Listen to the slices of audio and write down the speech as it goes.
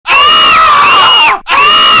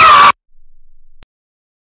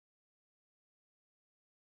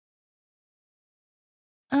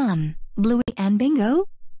Bluey and Bingo?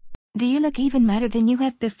 Do you look even madder than you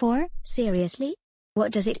have before? Seriously?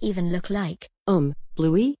 What does it even look like?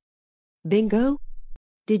 Bluey? Bingo?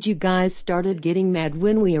 Did you guys started getting mad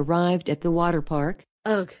when we arrived at the water park?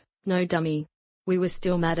 Ugh, no dummy. We were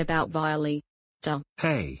still mad about Violy. Duh.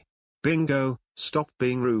 Hey, Bingo, stop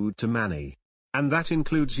being rude to Manny. And that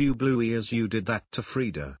includes you, Bluey, as you did that to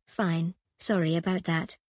Frida. Fine, sorry about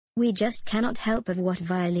that. We just cannot help of what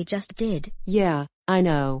Violy just did. Yeah, I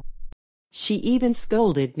know. She even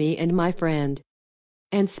scolded me and my friend.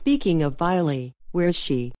 And speaking of Violy, where's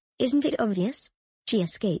she? Isn't it obvious? She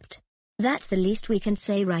escaped. That's the least we can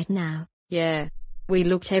say right now. Yeah. We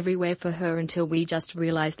looked everywhere for her until we just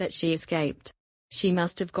realized that she escaped. She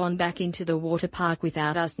must have gone back into the water park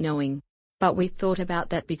without us knowing. But we thought about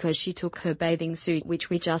that because she took her bathing suit, which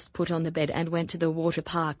we just put on the bed, and went to the water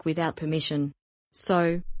park without permission.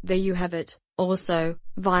 So, there you have it. Also,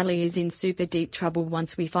 Violy is in super deep trouble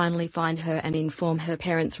once we finally find her and inform her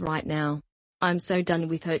parents right now. I'm so done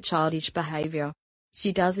with her childish behavior.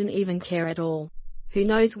 She doesn't even care at all. Who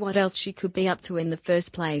knows what else she could be up to in the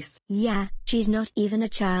first place? Yeah, she's not even a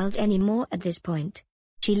child anymore at this point.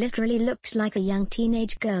 She literally looks like a young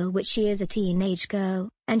teenage girl, which she is a teenage girl,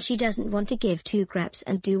 and she doesn't want to give two craps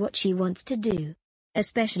and do what she wants to do.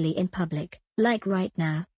 Especially in public, like right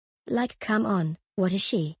now. Like, come on, what is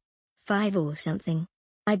she? 5 or something?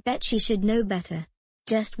 I bet she should know better.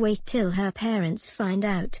 Just wait till her parents find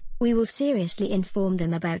out. We will seriously inform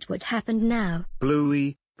them about what happened now.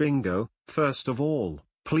 Bluey, Bingo, first of all,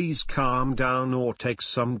 please calm down or take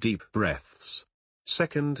some deep breaths.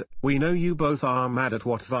 Second, we know you both are mad at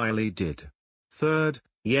what Violy did. Third,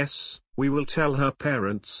 yes, we will tell her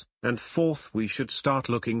parents, and fourth, we should start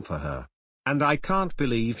looking for her. And I can't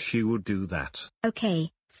believe she would do that.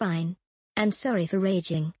 Okay, fine. And sorry for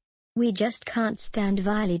raging. We just can't stand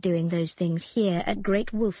Violy doing those things here at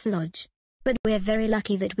Great Wolf Lodge. But we're very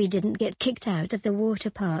lucky that we didn't get kicked out of the water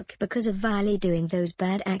park because of Violy doing those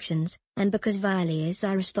bad actions, and because Violy is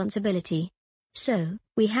our responsibility. So,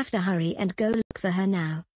 we have to hurry and go look for her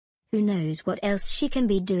now. Who knows what else she can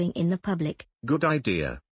be doing in the public. Good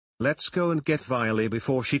idea. Let's go and get Violy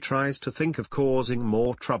before she tries to think of causing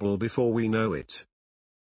more trouble before we know it.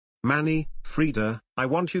 Manny, Frida, I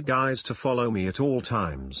want you guys to follow me at all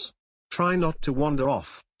times. Try not to wander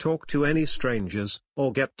off, talk to any strangers,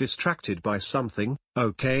 or get distracted by something,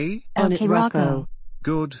 okay? On Okay, it, Rocco.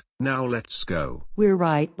 Good, now let's go. We're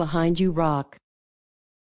right behind you, Rock.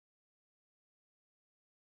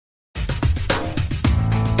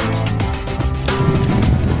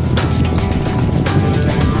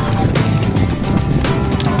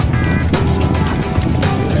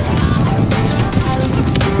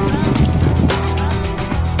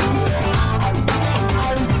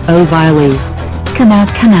 Oh, Violy. Come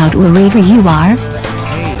out wherever you are.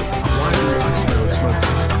 Hey, why do I smell smoke?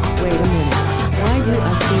 Wait a minute. Why do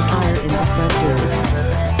I see fire in the front door?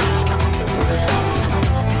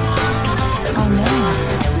 Oh no.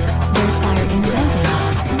 There's fire in the building.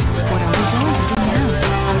 What are we going to do now?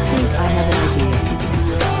 I think I have an idea.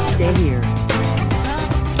 Stay here.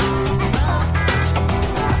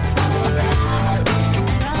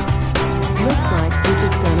 Looks like this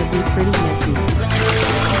is gonna be pretty messy.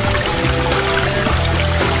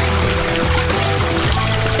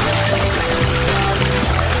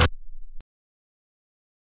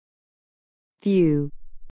 Phew.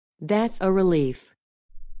 That's a relief.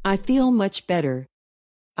 I feel much better.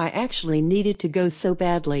 I actually needed to go so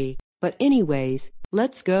badly, but anyways,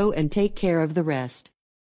 let's go and take care of the rest.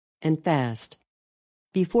 And fast.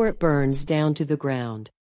 Before it burns down to the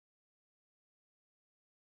ground.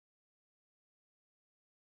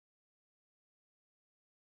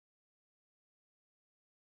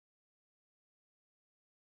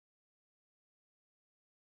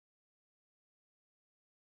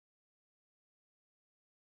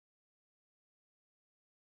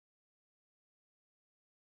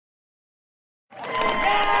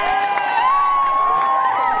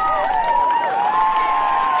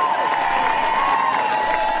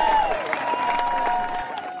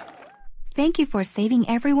 Thank you for saving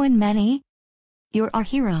everyone, Manny. You're our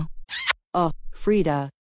hero. Oh, Frida.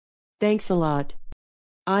 Thanks a lot.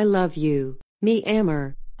 I love you, me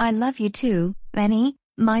Amber. I love you too, Manny,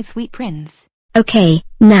 my sweet prince. Okay,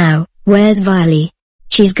 now, where's Violy?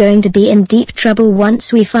 She's going to be in deep trouble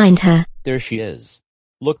once we find her. There she is.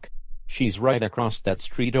 Look, she's right across that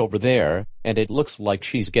street over there, and it looks like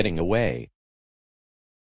she's getting away.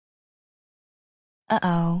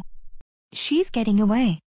 Uh-oh. She's getting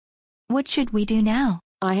away. What should we do now?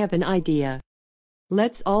 I have an idea.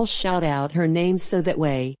 Let's all shout out her name so that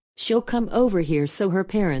way